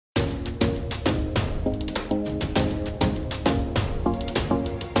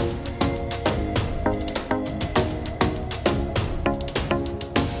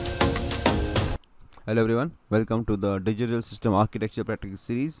Hello everyone, welcome to the Digital System Architecture Practical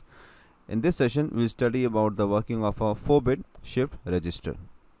Series. In this session, we'll study about the working of a 4-bit shift register.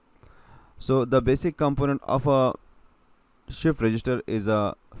 So the basic component of a shift register is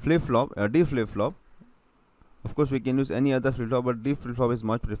a flip-flop, a D flip-flop. Of course, we can use any other flip-flop, but D flip-flop is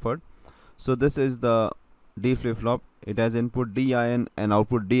much preferred. So this is the D flip-flop. It has input D in and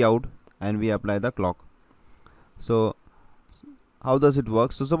output D out, and we apply the clock. So how does it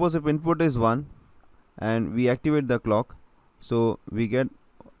work? So suppose if input is 1 and we activate the clock, so we get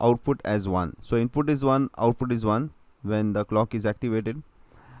output as 1. So input is 1, output is 1 when the clock is activated.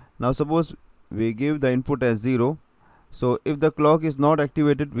 Now suppose we give the input as 0. So if the clock is not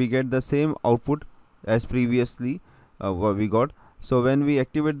activated, we get the same output as previously what we got. So when we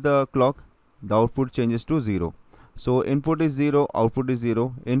activate the clock, the output changes to 0. So input is 0, output is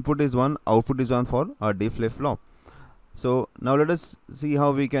 0, input is 1, output is 1 for our D flip-flop. So now let us see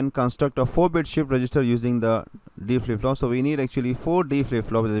how we can construct a 4-bit shift register using the D flip-flop. So we need actually 4 D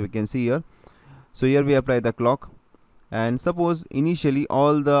flip-flops, as we can see here. So here we apply the clock, and suppose initially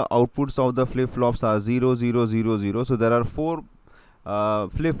all the outputs of the flip-flops are 0, 0, 0, 0. So there are 4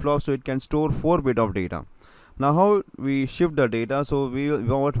 flip-flops, so it can store 4 bit of data. Now how we shift the data? So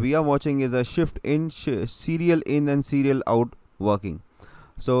what we are watching is a shift in serial in and serial out working.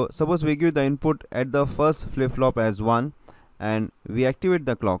 So suppose we give the input at the first flip-flop as 1 and we activate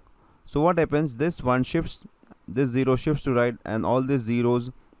the clock. So what happens? This 1 shifts, this 0 shifts to right, and all these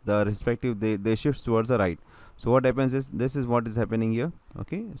zeros, the respective, they shifts towards the right. So what happens is, this is what is happening here.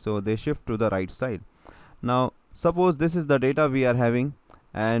 Okay, so they shift to the right side. Now suppose this is the data we are having,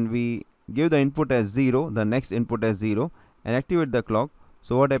 and we give the input as 0, the next input as 0, and activate the clock.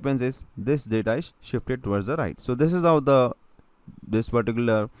 So what happens is, this data is shifted towards the right. So this is how this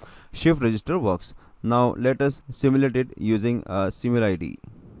particular shift register works. Now let us simulate it using SimulIDE.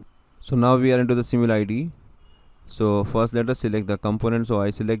 So now we are into the SimulIDE. So first let us select the component. So I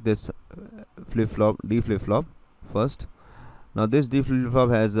select this flip-flop, D flip-flop first. Now this D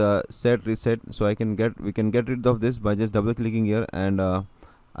flip-flop has a set reset, so we can get rid of this by just double clicking here and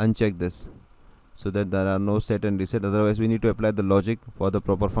uncheck this, so that there are no set and reset. Otherwise we need to apply the logic for the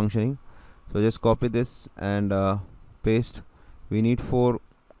proper functioning. So just copy this and paste. We need 4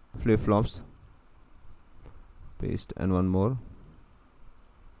 flip-flops, paste, and one more.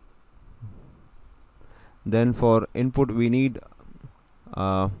 Then for input we need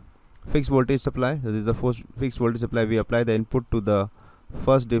fixed voltage supply. So this is the fixed voltage supply. We apply the input to the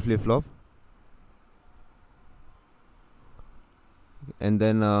first D flip-flop, and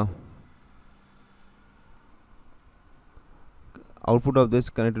then output of this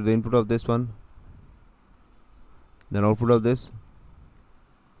connected to the input of this one, then output of this,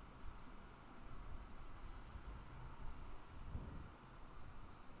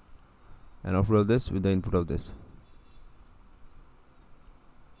 and output of this with the input of this.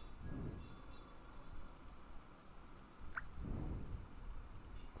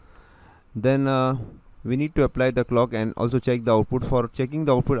 Then we need to apply the clock and also check the output. For checking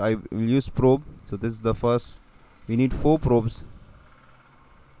the output, I will use probe. So this is the first. We need 4 probes.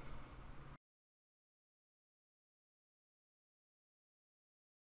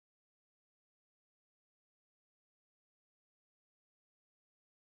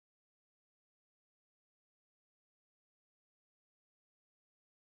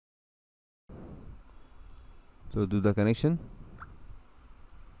 So do the connection.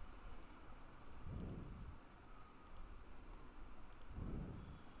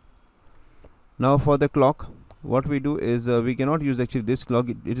 Now for the clock, what we do is we cannot use actually this clock.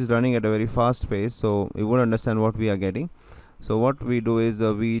 It is running at a very fast pace, so we won't understand what we are getting. So what we do is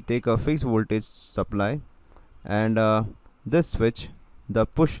we take a fixed voltage supply, and this switch, the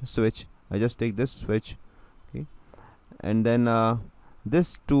push switch, I just take this switch, okay, and then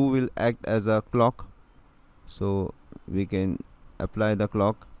this 2 will act as a clock. So we can apply the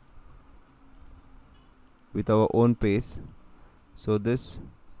clock with our own pace. So this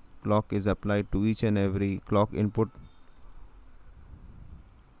clock is applied to each and every clock input.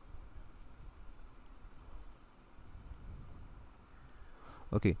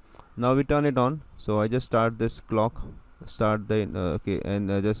 Okay, now we turn it on. So I just start this clock, start the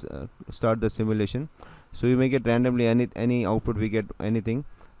just start the simulation. So you make it randomly, any output we get anything.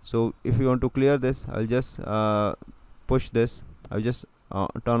 So if you want to clear this, I'll just push this. I'll just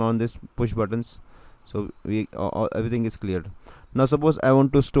turn on this push buttons. So everything is cleared. Now suppose I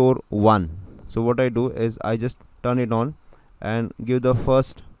want to store 1. So what I do is I just turn it on and give the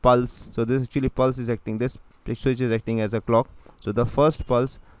first pulse. So this actually pulse is acting, this switch is acting as a clock. So the first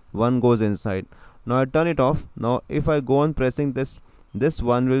pulse, 1 goes inside. Now I turn it off. Now if I go on pressing this, this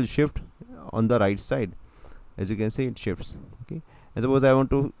 1 will shift on the right side. As you can see, it shifts. Okay, and suppose I want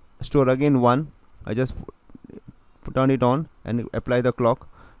to store again 1, I just turn it on and apply the clock.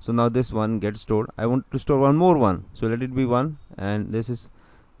 So now this 1 gets stored. I want to store one more 1, so let it be 1, and this is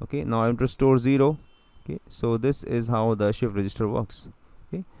okay. Now I want to store 0. Okay, so this is how the shift register works.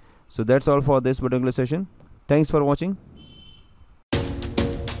 Okay, so that's all for this particular session. Thanks for watching.